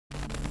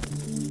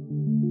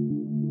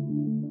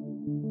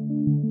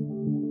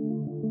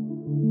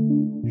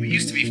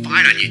be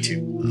fine on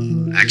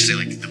YouTube.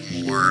 Actually, like,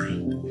 the more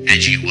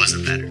edgy it was,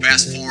 the better.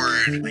 Fast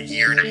forward a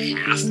year and a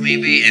half,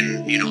 maybe,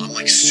 and, you know, I'm,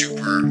 like,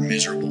 super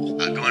miserable.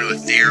 Going to a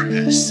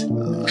therapist.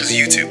 Because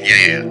YouTube,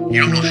 yeah.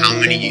 You don't know how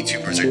many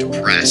YouTubers are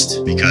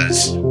depressed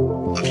because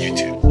of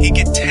YouTube. He'd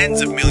get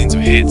tens of millions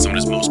of hits on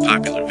his most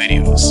popular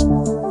videos.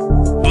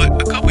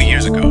 But a couple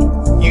years ago,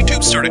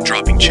 YouTube started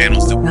dropping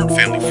channels that weren't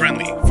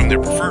family-friendly from their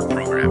preferred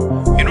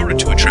program in order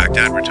to attract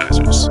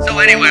advertisers. So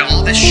anyway,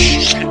 all this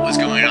shit was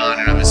going on,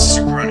 and I was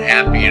super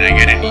unhappy, and I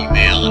get an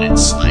email, and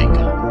it's like,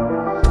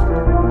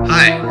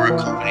 hi, we're a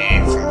company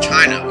from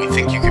China. We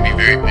think you could be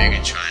very big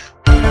in China.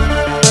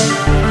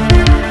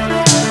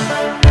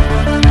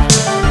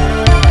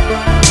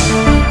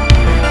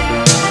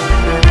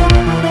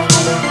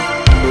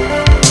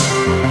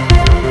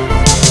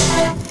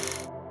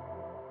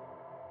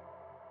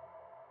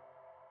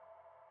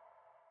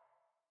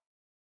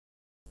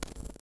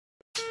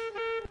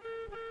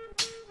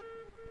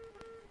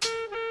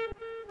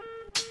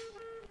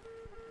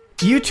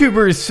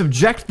 YouTubers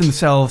subject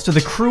themselves to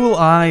the cruel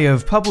eye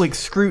of public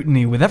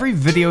scrutiny with every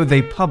video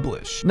they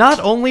publish, not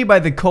only by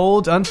the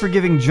cold,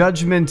 unforgiving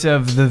judgment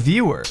of the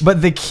viewer,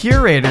 but the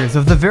curators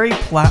of the very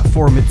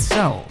platform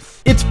itself.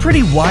 It's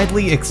pretty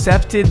widely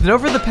accepted that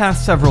over the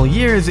past several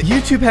years,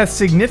 YouTube has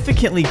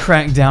significantly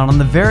cracked down on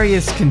the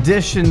various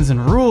conditions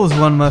and rules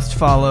one must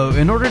follow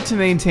in order to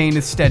maintain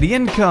a steady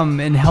income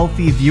and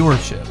healthy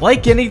viewership.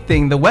 Like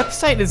anything, the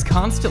website is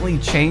constantly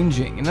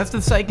changing, and as the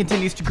site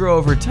continues to grow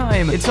over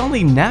time, it's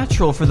only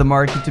natural for the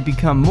market to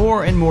become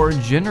more and more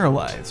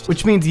generalized,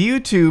 which means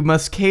YouTube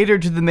must cater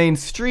to the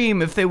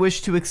mainstream if they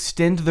wish to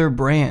extend their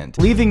brand,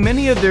 leaving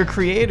many of their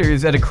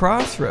creators at a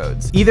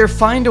crossroads. Either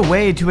find a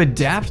way to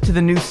adapt to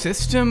the new system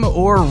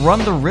or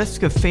run the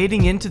risk of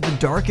fading into the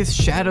darkest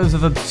shadows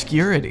of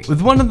obscurity, with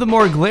one of the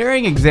more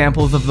glaring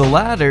examples of the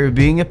latter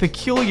being a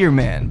peculiar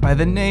man by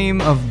the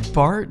name of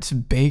Bart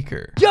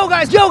Baker. Yo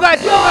guys!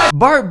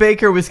 Bart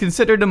Baker was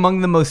considered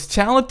among the most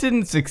talented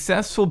and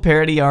successful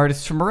parody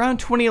artists from around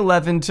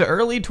 2011 to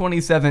early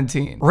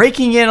 2017,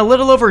 raking in a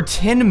little over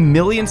 10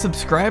 million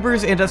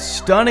subscribers and a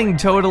stunning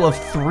total of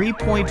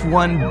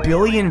 3.1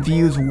 billion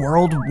views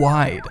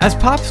worldwide. As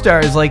pop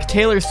stars like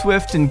Taylor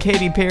Swift and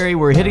Katy Perry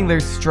were hitting their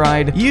stride,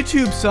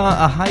 YouTube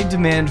saw a high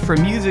demand for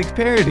music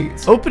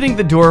parodies, opening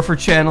the door for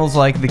channels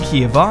like The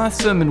Key of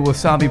Awesome and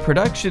Wasabi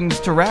Productions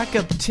to rack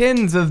up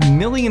tens of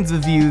millions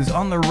of views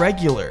on the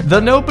regular,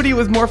 though nobody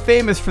was more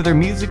famous for their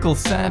musical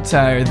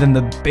satire than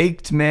the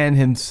Baked Man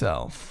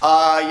himself.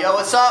 Yo,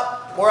 what's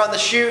up? We're on the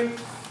shoot.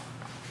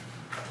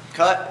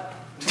 Cut.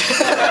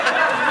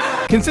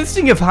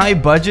 Consisting of high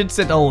budgets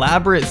and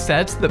elaborate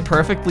sets that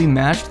perfectly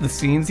matched the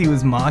scenes he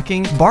was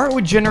mocking, Bart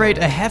would generate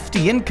a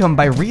hefty income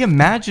by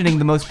reimagining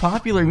the most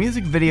popular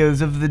music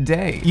videos of the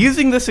day.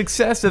 Using the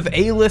success of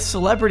A-list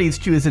celebrities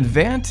to his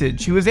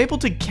advantage, he was able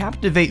to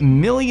captivate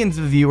millions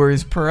of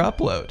viewers per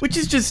upload, which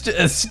is just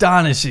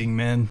astonishing,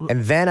 man.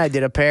 And then I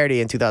did a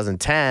parody in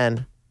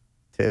 2010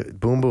 to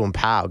Boom Boom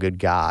Pow, good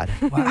God.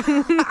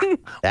 Wow.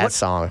 That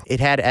song. It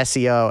had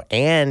SEO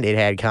and it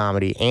had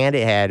comedy and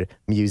it had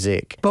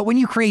music. But when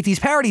you create these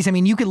parodies, I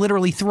mean, you could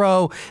literally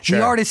throw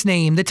the artist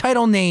name, the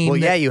title name. Well,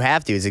 yeah, you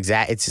have to. It's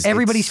just,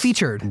 everybody's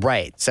featured.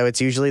 Right. So it's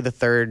usually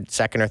the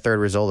second or third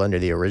result under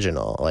the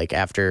original, like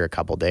after a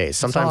couple days.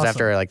 Sometimes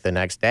after like the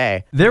next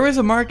day. There was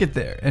a market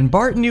there, and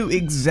Bart knew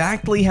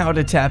exactly how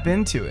to tap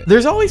into it.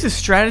 There's always a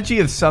strategy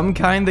of some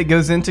kind that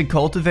goes into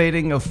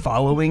cultivating a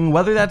following,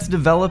 whether that's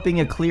developing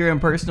a clear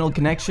and personal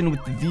connection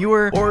with the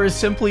viewer, or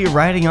simply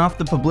writing off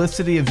the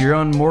publicity of your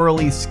own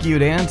morally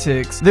skewed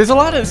antics. There's a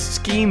lot of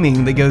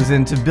scheming that goes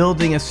into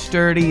building a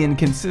sturdy and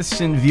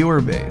consistent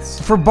viewer base.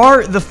 For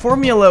Bart, the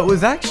formula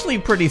was actually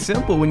pretty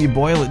simple when you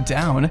boil it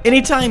down.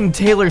 Anytime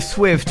Taylor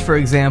Swift, for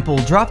example,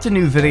 dropped a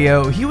new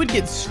video, he would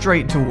get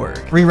straight to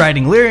work,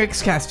 rewriting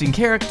lyrics, casting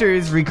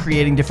characters,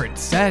 recreating different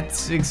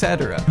sets,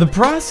 etc. The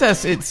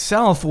process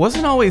itself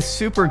wasn't always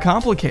super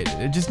complicated,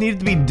 it just needed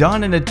to be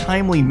done in a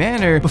timely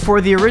manner before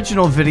the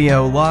original video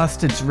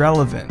lost its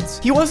relevance.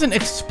 He wasn't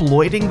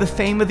exploiting the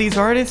fame of these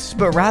artists,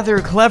 but rather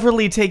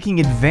cleverly taking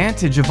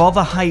advantage of all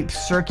the hype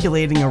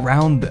circulating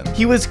around them.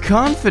 He was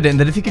confident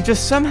that if he could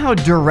just somehow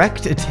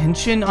direct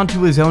attention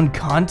onto his own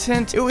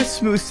content, it was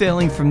smooth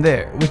sailing from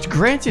there, which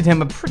granted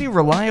him a pretty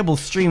reliable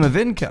stream of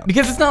income.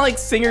 Because it's not like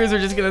singers are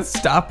just gonna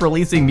stop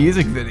releasing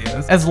music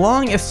videos. As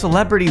long as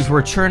celebrities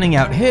were churning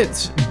out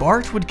hits,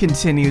 Bart would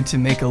continue to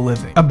make a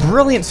living. A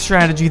brilliant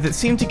strategy that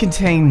seemed to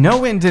contain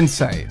no end in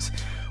sight,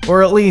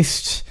 or at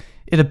least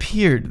it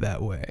appeared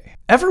that way.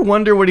 Ever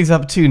wonder what he's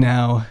up to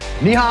now?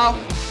 Ni hao.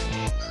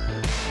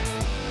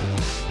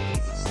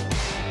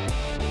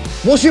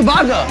 我是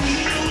八个.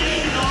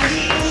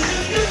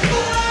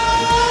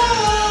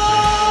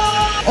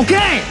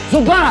 Okay,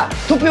 so Bart,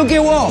 투표给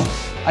我.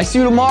 I see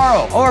you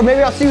tomorrow, or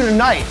maybe I'll see you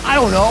tonight. I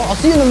don't know. I'll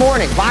see you in the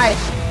morning. Bye.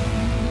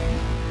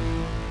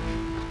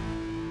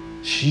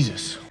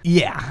 Jesus.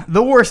 Yeah,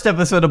 the worst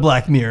episode of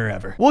Black Mirror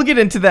ever. We'll get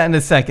into that in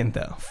a second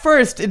though.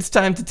 First, it's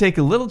time to take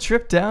a little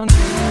trip down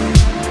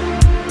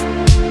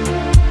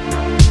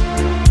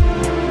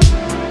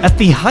At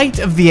the height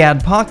of the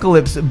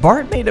adpocalypse,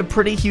 Bart made a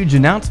pretty huge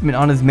announcement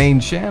on his main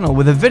channel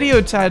with a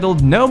video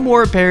titled "No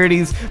More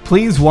Parodies,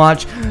 Please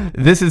Watch,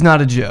 This Is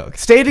Not a Joke,"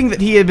 stating that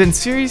he had been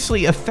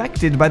seriously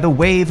affected by the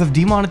wave of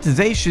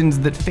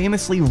demonetizations that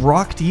famously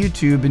rocked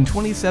YouTube in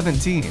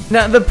 2017.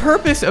 Now, the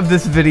purpose of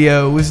this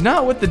video was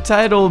not what the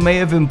title may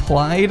have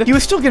implied. He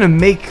was still gonna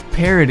make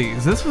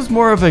parodies. This was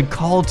more of a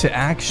call to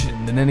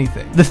action than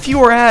anything. The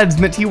fewer ads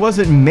meant he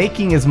wasn't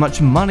making as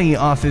much money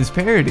off his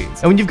parodies.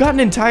 And when you've got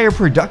an entire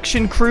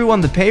production crew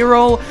on the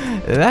payroll,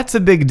 that's a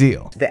big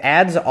deal. The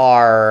ads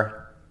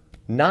are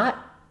not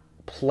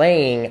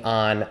playing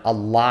on a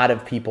lot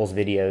of people's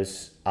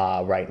videos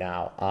right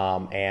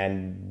now,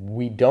 and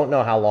we don't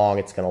know how long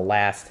it's going to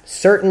last.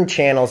 Certain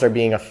channels are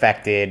being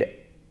affected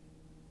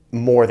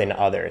more than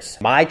others.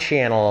 My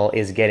channel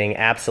is getting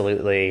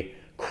absolutely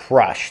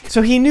crushed.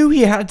 So he knew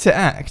he had to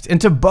act,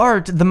 and to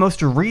Bart, the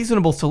most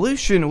reasonable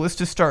solution was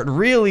to start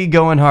really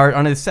going hard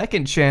on his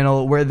second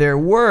channel where there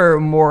were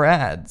more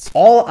ads.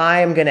 All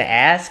I am going to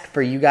ask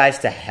for you guys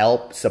to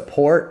help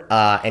support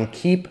and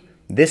keep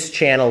this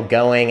channel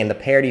going and the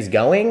parodies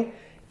going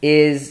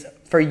is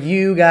for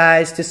you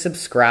guys to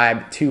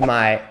subscribe to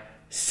my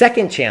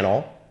second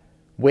channel,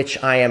 which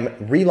I am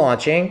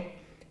relaunching,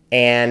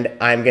 and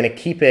I'm going to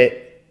keep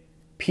it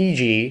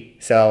PG,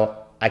 so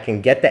I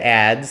can get the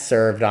ads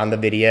served on the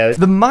videos.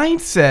 The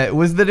mindset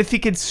was that if he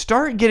could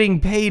start getting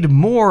paid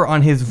more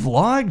on his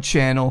vlog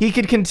channel, he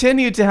could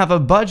continue to have a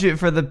budget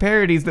for the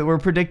parodies that were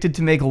predicted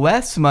to make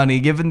less money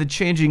given the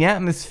changing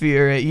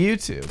atmosphere at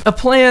YouTube. A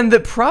plan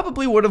that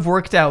probably would have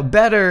worked out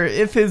better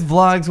if his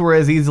vlogs were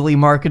as easily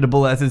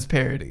marketable as his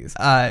parodies.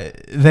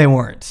 They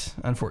weren't,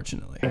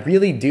 unfortunately. I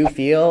really do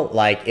feel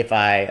like if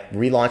I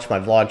relaunch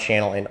my vlog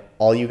channel and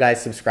all you guys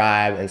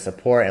subscribe and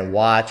support and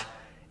watch,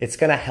 it's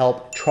gonna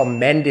help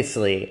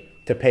tremendously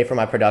to pay for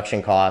my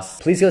production costs.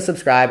 Please go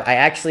subscribe. I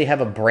actually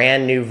have a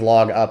brand new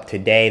vlog up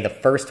today. The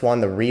first one,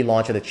 the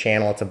relaunch of the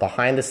channel. It's a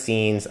behind the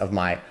scenes of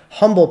my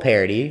humble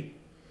parody.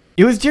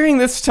 It was during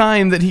this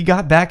time that he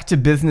got back to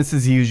business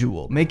as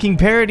usual, making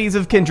parodies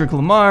of Kendrick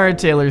Lamar,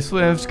 Taylor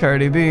Swift,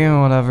 Cardi B,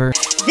 whatever.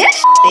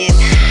 This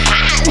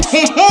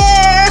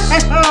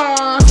is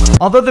hot.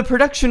 Although the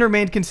production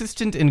remained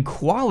consistent in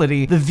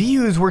quality, the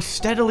views were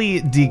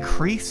steadily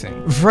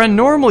decreasing. For a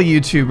normal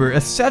YouTuber, a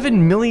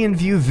 7 million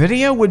view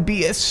video would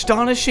be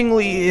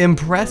astonishingly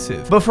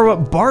impressive. But for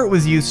what Bart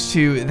was used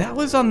to, that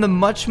was on the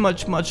much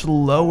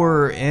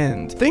lower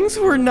end. Things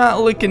were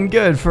not looking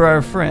good for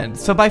our friend.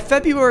 So by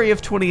February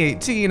of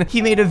 2018,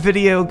 he made a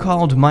video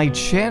called "My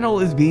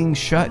Channel is Being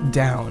Shut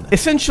Down."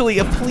 Essentially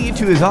a plea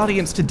to his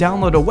audience to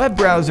download a web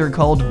browser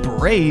called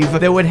Brave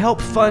that would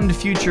help fund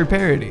future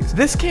parodies.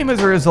 This came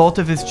as a result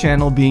of his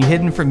channel being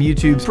hidden from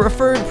YouTube's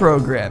preferred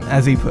program,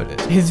 as he put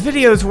it. His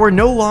videos were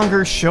no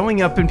longer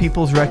showing up in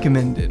people's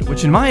recommended,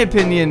 which in my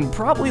opinion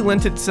probably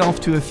lent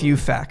itself to a few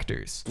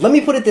factors. Let me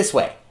put it this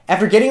way.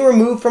 After getting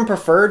removed from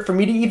preferred, for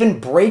me to even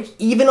break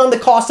even on the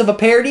cost of a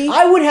parody,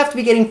 I would have to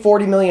be getting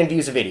 40 million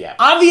views a video.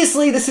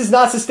 Obviously, this is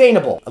not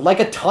sustainable. Like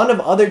a ton of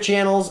other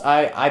channels,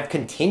 I've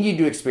continued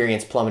to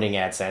experience plummeting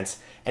AdSense,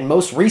 and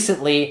most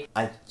recently,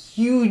 a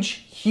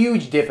huge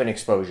dip in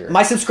exposure.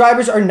 My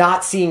subscribers are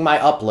not seeing my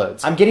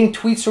uploads. I'm getting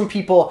tweets from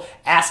people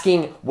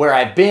asking where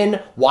I've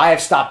been, why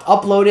I've stopped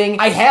uploading.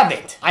 I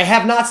haven't. I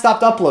have not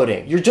stopped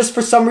uploading. You're just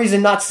for some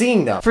reason not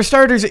seeing them. For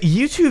starters,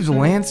 YouTube's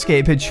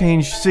landscape had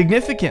changed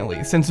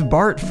significantly since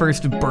Bart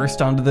first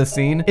burst onto the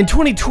scene. In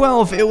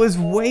 2012, it was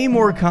way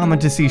more common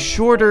to see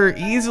shorter,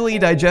 easily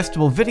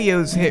digestible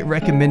videos hit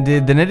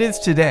recommended than it is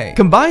today.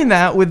 Combine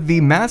that with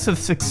the massive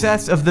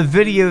success of the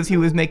videos he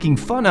was making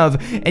fun of,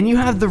 and you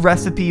have the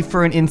recipe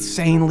for an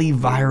insanely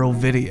viral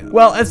video.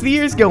 Well, as the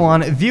years go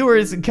on,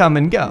 viewers come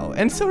and go,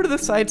 and so do the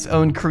site's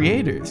own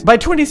creators. By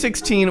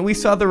 2016, we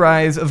saw the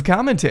rise of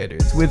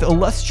commentators, with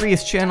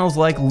illustrious channels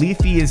like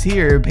Leafy is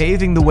Here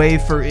paving the way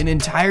for an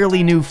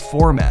entirely new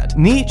format.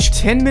 Niche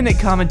 10-minute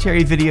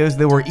commentary videos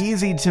that were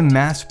easy to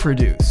mass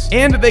produce.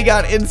 And they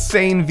got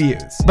insane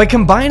views. By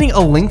combining a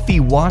lengthy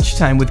watch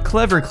time with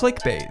clever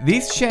clickbait,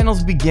 these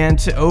channels began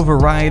to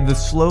override the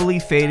slowly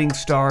fading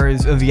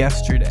stars of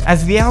yesterday.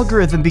 As the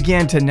algorithm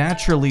began to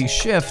naturally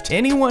shift,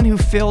 anyone who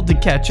failed to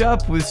catch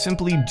up was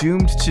simply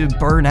doomed to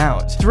burn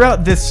out.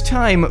 Throughout this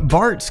time,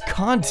 Bart's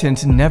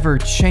content never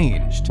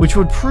changed, which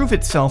would prove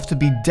itself to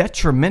be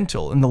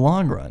detrimental in the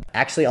long run.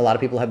 Actually, a lot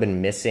of people have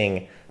been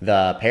missing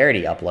the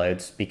parody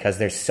uploads because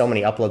there's so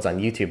many uploads on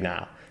YouTube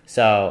now.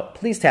 So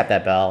please tap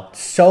that bell.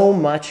 So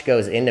much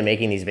goes into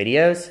making these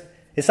videos.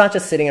 It's not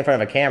just sitting in front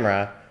of a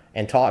camera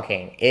and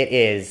talking. It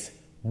is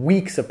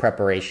weeks of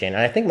preparation.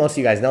 And I think most of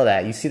you guys know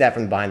that. You see that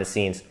from behind the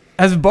scenes.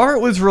 As Bart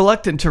was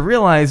reluctant to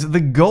realize, the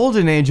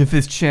golden age of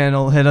his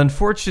channel had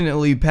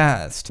unfortunately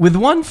passed, with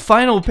one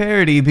final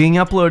parody being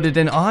uploaded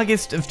in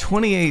August of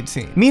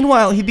 2018.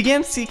 Meanwhile, he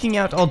began seeking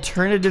out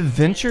alternative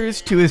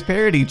ventures to his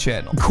parody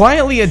channel,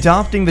 quietly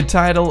adopting the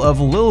title of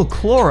Lil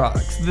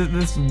Clorox,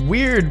 this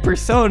weird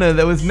persona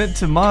that was meant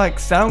to mock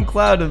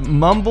SoundCloud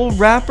mumble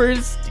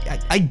rappers.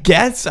 I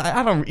guess.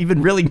 I don't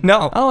even really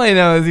know. All I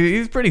know is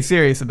he's pretty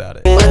serious about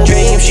it.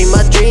 She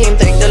my dream,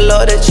 thank the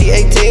Lord that she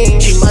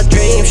 18. She my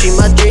dream,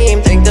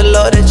 thank the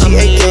Lord that she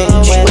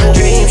 18.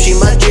 She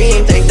my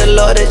dream, thank the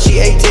Lord that she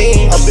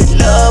 18. I'm in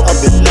love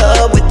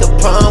with the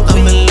prom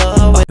queen. I'm in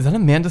love. Is that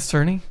Amanda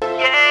Cerny? I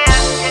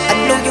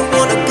know you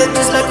wanna cut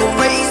just like a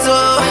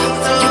razor.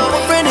 Your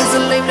boyfriend is a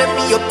lame, let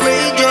me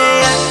upgrade you.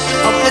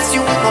 I'll bless you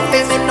with my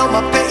fame and all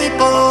my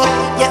paper.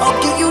 Yeah, I'll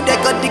give you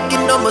that God dick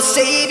and I'm a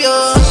savior.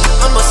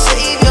 I'm a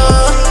savior.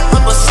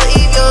 I'm a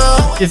savior.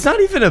 It's not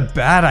even a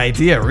bad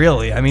idea,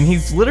 really. I mean,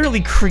 he's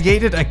literally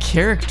created a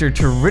character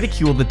to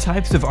ridicule the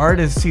types of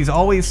artists he's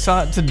always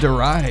sought to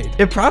deride.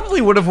 It probably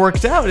would have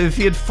worked out if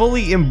he had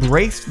fully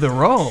embraced the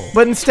role.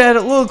 But instead,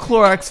 Lil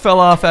Clorox fell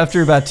off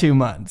after about 2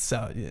 months.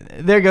 So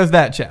there goes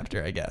that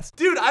chapter, I guess.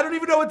 Dude, I don't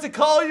even know what to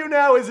call you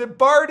now. Is it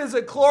Bart? Is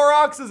it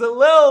Clorox? Is it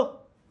Lil?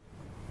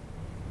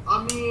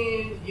 I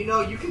mean, you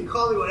know, you can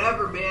call me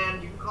whatever,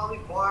 man. You can call me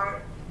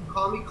Bart. You can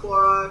call me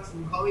Clorox. You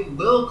can call me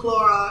Lil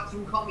Clorox. You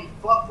can call me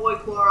Fuckboy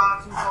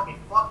Clorox. You can call me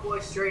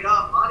Fuckboy straight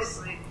up.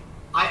 Honestly,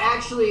 I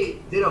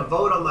actually did a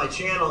vote on my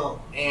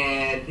channel,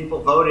 and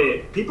people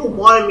voted. People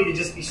wanted me to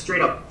just be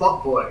straight up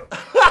Fuckboy.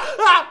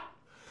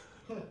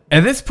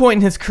 At this point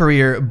in his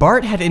career,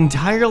 Bart had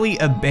entirely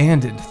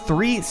abandoned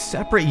 3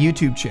 separate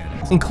YouTube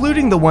channels,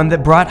 including the one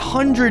that brought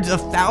hundreds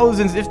of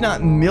thousands, if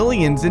not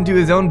millions, into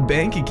his own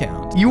bank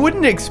account. You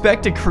wouldn't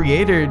expect a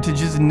creator to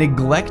just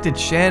neglect a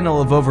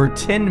channel of over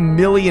 10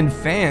 million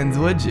fans,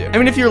 would you? I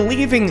mean, if you're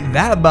leaving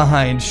that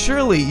behind,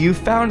 surely you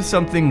found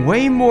something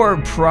way more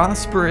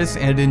prosperous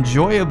and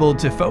enjoyable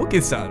to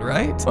focus on,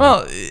 right?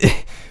 Well,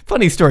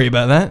 funny story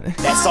about that.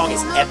 That song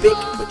is epic,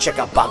 but check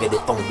out Bague de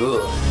Fongue.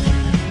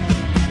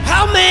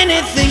 How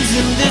many things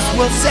in this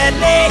world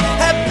sadly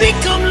have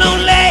become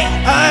lonely?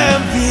 I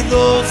envy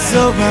those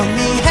around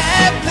me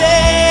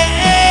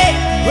happy.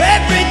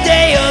 Every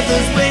day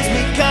others brings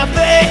me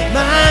coffee.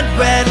 Mind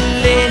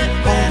rattling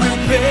on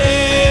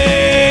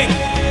repeat.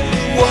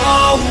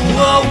 Whoa,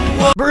 whoa,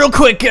 whoa. But real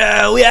quick,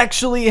 we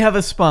actually have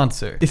a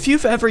sponsor. If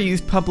you've ever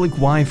used public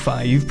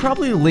Wi-Fi, you've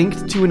probably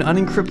linked to an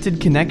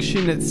unencrypted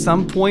connection at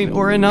some point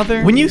or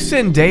another. When you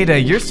send data,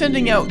 you're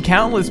sending out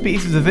countless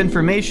pieces of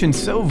information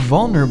so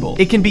vulnerable,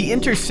 it can be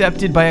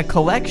intercepted by a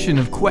collection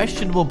of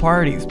questionable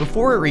parties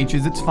before it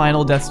reaches its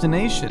final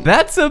destination.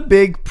 That's a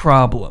big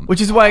problem,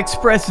 which is why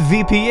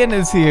ExpressVPN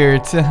is here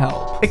to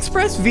help.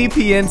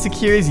 ExpressVPN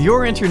secures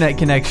your internet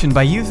connection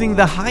by using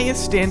the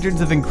highest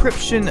standards of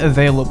encryption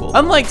available.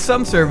 Unlike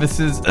some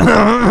services,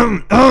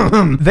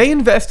 they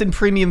invest in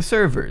premium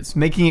servers,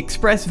 making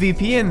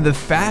ExpressVPN the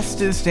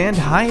fastest and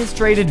highest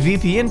rated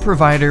VPN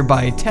provider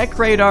by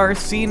TechRadar,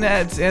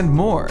 CNET, and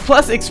more.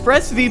 Plus,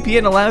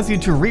 ExpressVPN allows you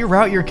to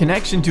reroute your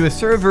connection to a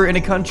server in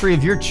a country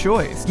of your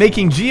choice,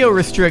 making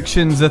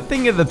geo-restrictions a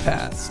thing of the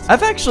past.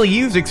 I've actually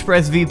used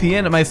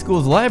ExpressVPN at my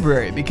school's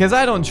library because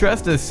I don't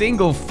trust a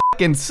single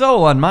fucking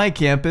soul on my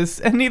campus,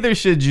 and neither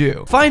should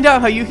you. Find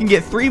out how you can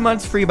get 3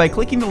 months free by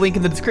clicking the link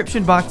in the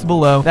description box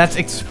below. That's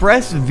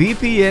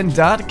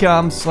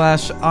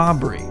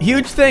expressvpn.com/aubrey.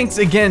 Huge thanks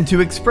again to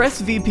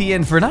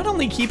ExpressVPN for not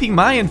only keeping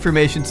my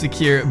information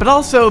secure, but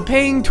also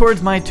paying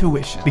towards my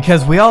tuition.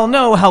 Because we all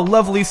know how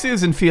lovely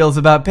Susan feels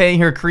about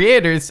paying her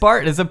creators.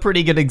 Bart is a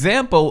pretty good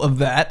example of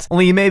that.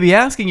 Only you may be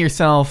asking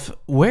yourself,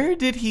 where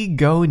did he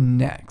go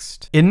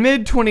next? In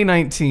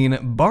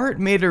mid-2019, Bart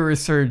made a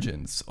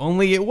resurgence,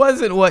 only it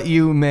wasn't what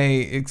you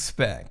may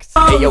expect.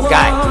 Hey yo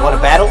guy, you wanna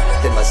battle?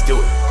 Then let's do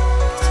it.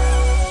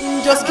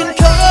 Just can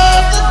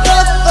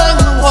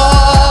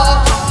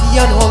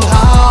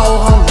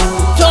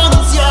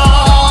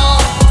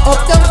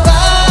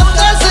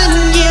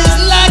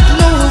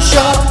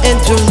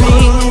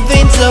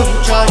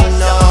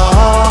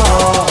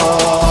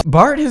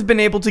Bart has been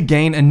able to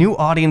gain a new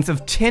audience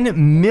of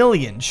 10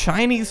 million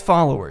Chinese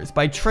followers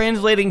by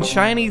translating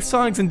Chinese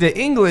songs into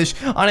English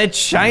on a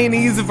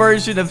Chinese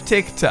version of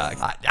TikTok.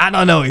 I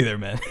don't know either,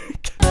 man.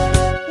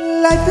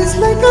 Life is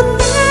like a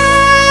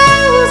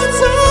thousand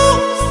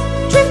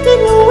songs drifting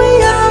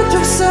away out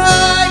of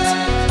sight.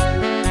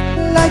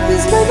 Life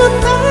is like a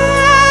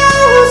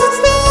thousand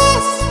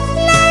stars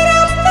light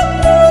up the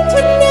moon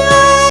tonight.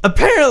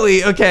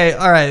 Apparently, okay,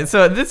 alright,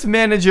 so this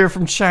manager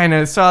from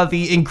China saw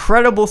the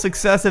incredible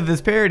success of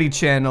his parody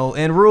channel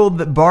and ruled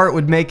that Bart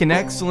would make an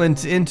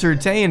excellent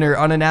entertainer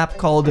on an app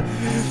called,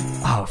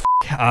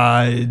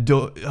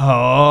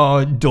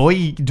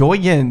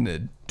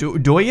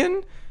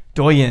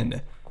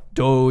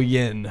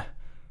 Douyin.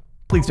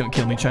 Please don't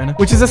kill me, China.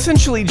 Which is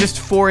essentially just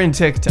foreign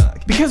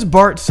TikTok. Because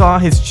Bart saw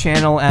his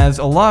channel as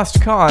a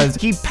lost cause,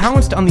 he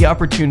pounced on the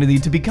opportunity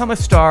to become a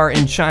star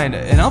in China,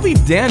 and I'll be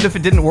damned if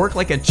it didn't work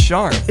like a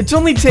charm. It's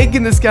only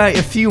taken this guy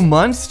a few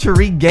months to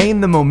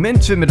regain the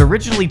momentum it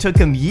originally took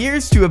him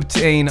years to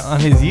obtain on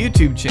his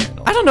YouTube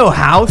channel. I don't know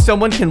how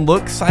someone can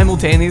look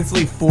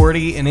simultaneously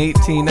 40 and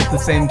 18 at the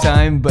same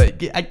time,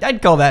 but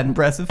I'd call that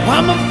impressive.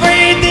 I'm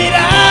afraid that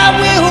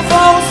I will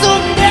fall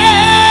someday.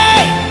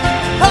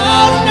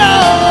 Oh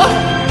no,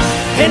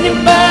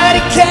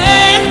 anybody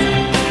can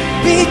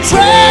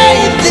betray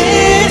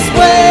this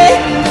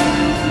way.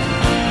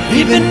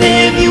 Even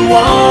if you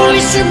only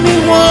see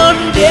me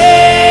one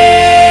day.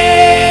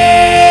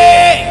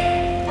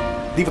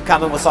 Leave a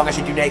comment what song I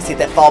should do next, hit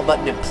that follow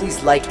button, and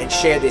please like and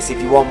share this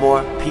if you want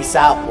more. Peace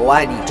out. 我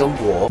爱你中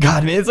国.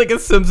 God, man, it's like a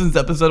Simpsons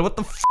episode. What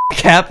the f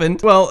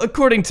happened? Well,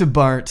 according to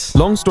Bart.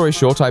 Long story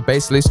short, I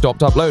basically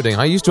stopped uploading.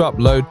 I used to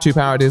upload 2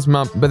 parodies a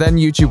month, but then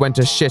YouTube went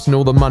to shit and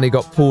all the money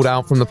got pulled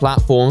out from the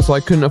platform, so I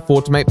couldn't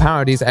afford to make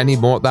parodies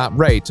anymore at that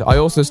rate. I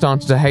also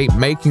started to hate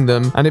making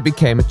them, and it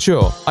became a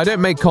chore. I don't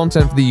make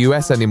content for the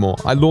US anymore.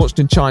 I launched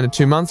in China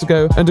 2 months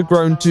ago and have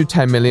grown to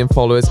 10 million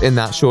followers in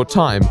that short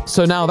time.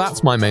 So now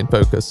that's my main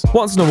focus.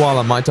 Once in a while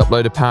I might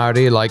upload a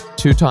parody, like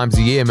 2 times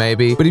a year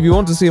maybe, but if you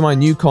want to see my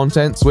new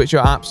content, switch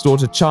your app store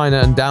to China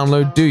and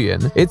download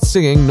Douyin. It's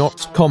singing, not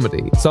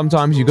comedy.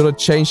 Sometimes you gotta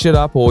change shit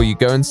up or you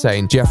go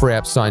insane. Jeffrey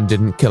Epstein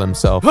didn't kill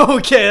himself.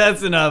 Okay,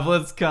 that's enough.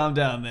 Let's calm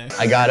down there.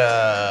 I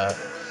gotta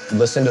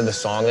listen to the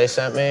song they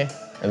sent me,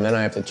 and then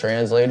I have to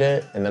translate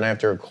it, and then I have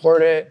to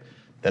record it,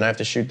 then I have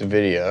to shoot the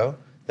video,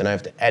 then I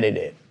have to edit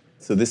it.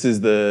 So this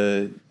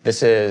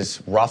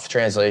is rough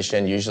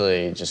translation,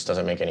 usually it just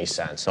doesn't make any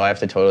sense. So I have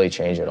to totally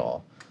change it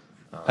all.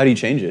 How do you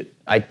change it?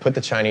 I put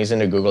the Chinese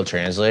into Google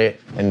Translate,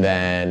 and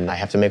then I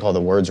have to make all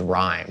the words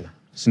rhyme.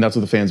 So that's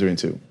what the fans are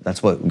into?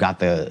 That's what got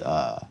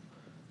the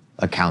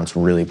accounts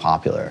really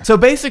popular. So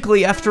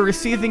basically, after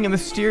receiving a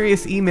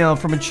mysterious email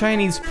from a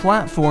Chinese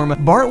platform,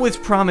 Bart was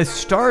promised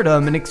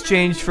stardom in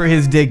exchange for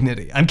his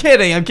dignity. I'm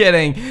kidding.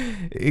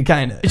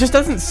 Kinda. It just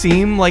doesn't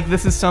seem like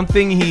this is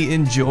something he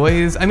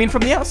enjoys. I mean,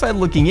 from the outside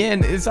looking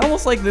in, it's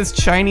almost like this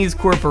Chinese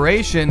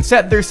corporation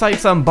set their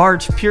sights on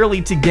Bart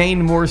purely to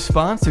gain more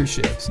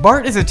sponsorships.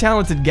 Bart is a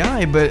talented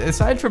guy, but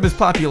aside from his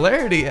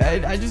popularity,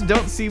 I just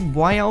don't see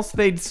why else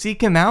they'd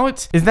seek him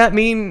out. Does that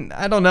mean,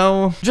 I don't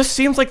know, just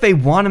seems like they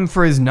want him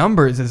for his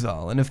numbers is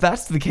all, and if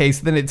that's the case,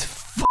 then it's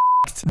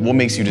f***ed. What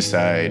makes you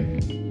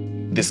decide,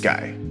 this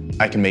guy,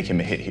 I can make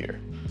him a hit here?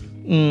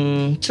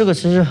 这个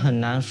其实很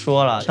难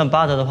说了。像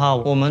Bart 的话，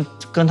我们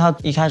跟他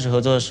一开始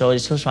合作的时候，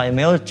说实话也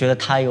没有觉得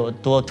他有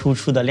多突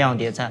出的亮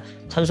点在。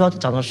他就说他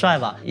长得帅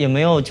吧，也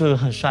没有就是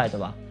很帅的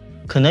吧，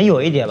可能有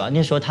一点吧。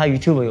那时候他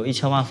YouTube 有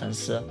1000万粉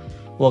丝，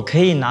我可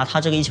以拿他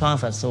这个1000万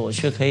粉丝，我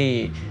去可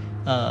以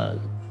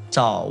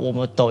找我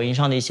们抖音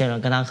上的一些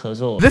人跟他合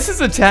作。 This is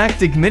a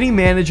tactic many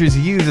managers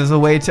use as a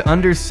way to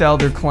undersell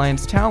their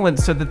clients' talent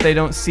so that they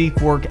don't seek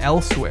work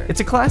elsewhere. It's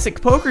a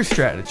classic poker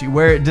strategy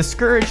where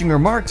discouraging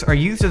remarks are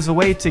used as a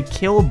way to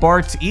kill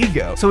Bart's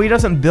ego so he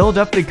doesn't build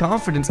up the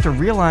confidence to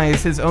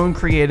realize his own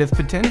creative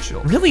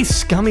potential. Really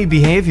scummy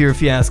behavior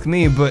if you ask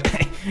me, but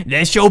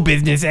that's show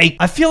business, eh?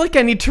 I feel like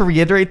I need to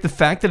reiterate the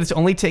fact that it's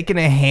only taken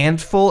a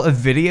handful of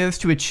videos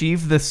to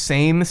achieve the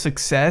same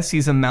success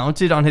he's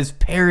amounted on his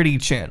parody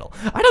channel.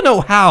 I don't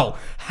know how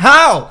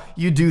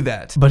you do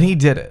that, but he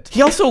did it.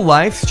 He also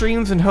live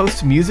streams and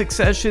hosts music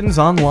sessions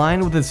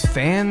online with his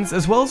fans,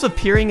 as well as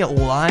appearing at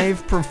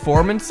live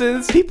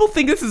performances. People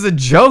think this is a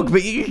joke,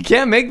 but you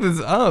can't make this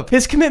up.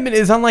 His commitment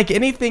is unlike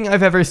anything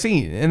I've ever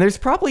seen, and there's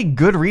probably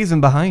good reason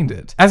behind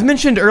it. As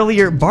mentioned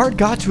earlier, Bart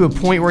got to a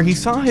point where he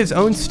saw his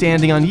own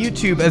standing on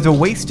YouTube as a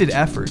wasted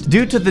effort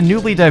due to the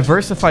newly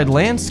diversified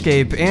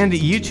landscape and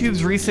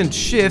YouTube's recent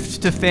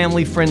shift to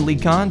family-friendly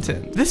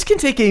content. This can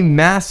take a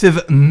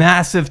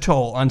massive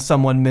toll on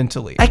someone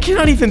mentally. I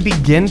cannot even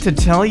begin to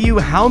tell you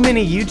how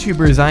many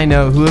YouTubers I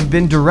know who have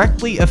been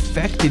directly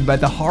affected by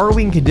the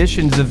harrowing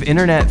conditions of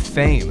internet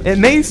fame. It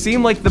may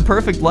seem like the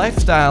perfect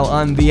lifestyle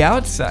on the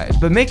outside,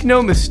 but make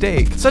no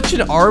mistake, such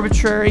an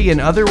arbitrary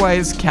and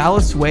otherwise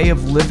callous way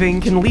of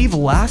living can leave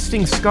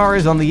lasting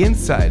scars on the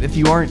inside if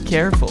you aren't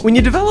careful. When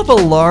you develop a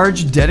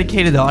large,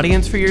 dedicated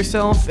audience for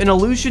yourself, an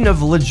illusion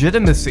of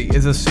legitimacy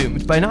is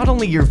assumed by not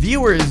only your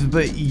viewers,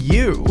 but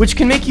you, which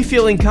can make you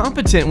feel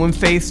incompetent when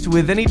faced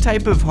with any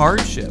type of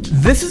hardship.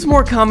 This is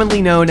more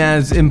commonly known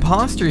as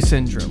imposter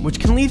syndrome, which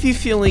can leave you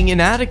feeling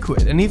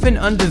inadequate and even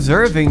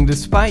undeserving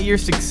despite your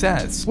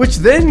success, which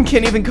then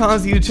can even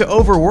cause you to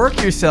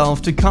overwork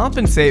yourself to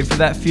compensate for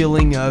that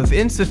feeling of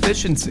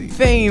insufficiency.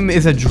 Fame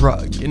is a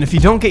drug, and if you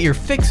don't get your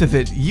fix of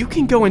it, you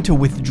can go into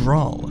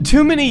withdrawal.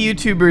 Too many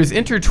YouTubers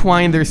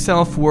intertwine their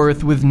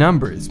self-worth with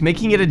numbers,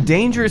 making it a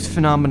dangerous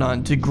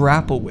phenomenon to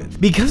grapple with.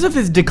 Because of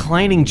his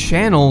declining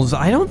channels,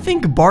 I don't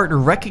think Bart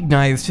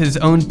recognized his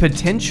own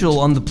potential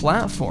on the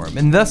platform,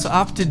 and thus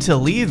opted to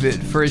leave it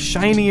for a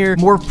shinier,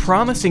 more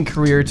promising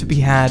career to be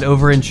had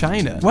over in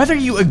China. Whether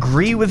you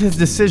agree with his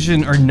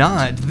decision or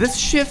not, this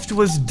shift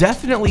was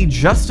definitely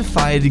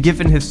justified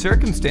given his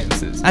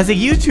circumstances. As a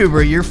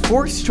YouTuber, you're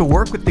forced to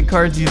work with the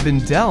cards you've been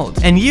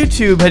dealt, and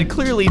YouTube had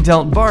clearly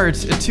dealt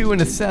Bart a 2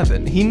 and a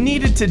 7. He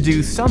needed to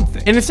do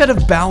something, and instead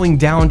of bowing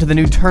down to the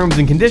new terms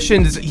and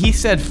conditions, he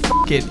said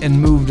fuck it and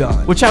moved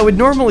on, which I would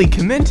normally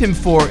commend him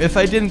for if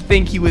I didn't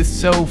think he was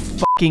so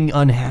fucking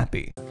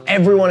unhappy.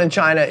 Everyone in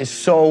China is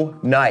so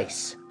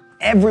nice.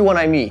 Everyone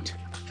I meet.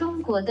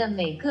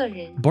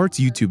 Bart's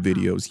YouTube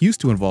videos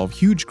used to involve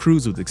huge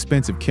crews with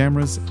expensive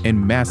cameras and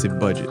massive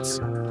budgets.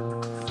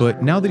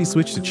 But now that he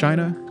switched to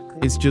China,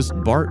 it's just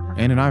Bart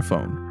and an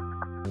iPhone.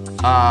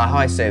 How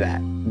I say that?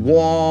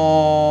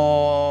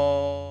 Whoa.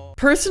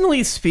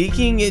 Personally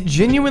speaking, it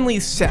genuinely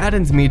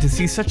saddens me to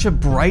see such a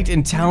bright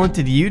and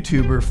talented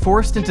YouTuber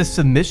forced into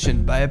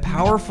submission by a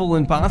powerful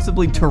and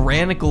possibly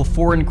tyrannical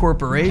foreign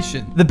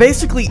corporation that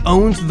basically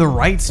owns the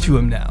rights to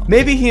him now.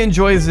 Maybe he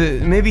enjoys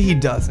it, maybe he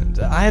doesn't.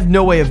 I have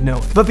no way of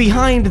knowing. But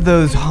behind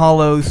those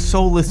hollow,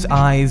 soulless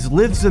eyes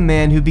lives a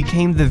man who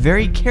became the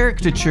very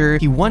caricature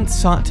he once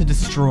sought to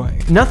destroy.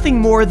 Nothing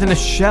more than a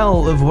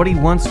shell of what he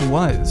once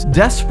was,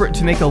 desperate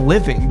to make a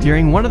living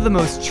during one of the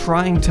most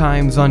trying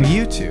times on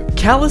YouTube.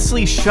 Callously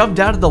shoved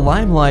out of the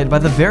limelight by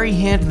the very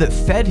hand that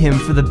fed him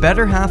for the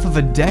better half of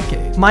a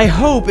decade. My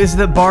hope is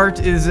that Bart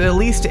is at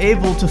least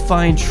able to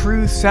find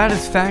true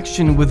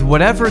satisfaction with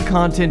whatever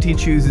content he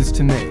chooses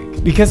to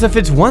make. Because if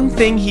it's one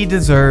thing he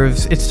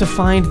deserves, it's to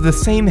find the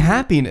same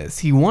happiness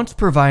he once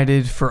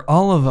provided for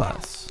all of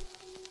us.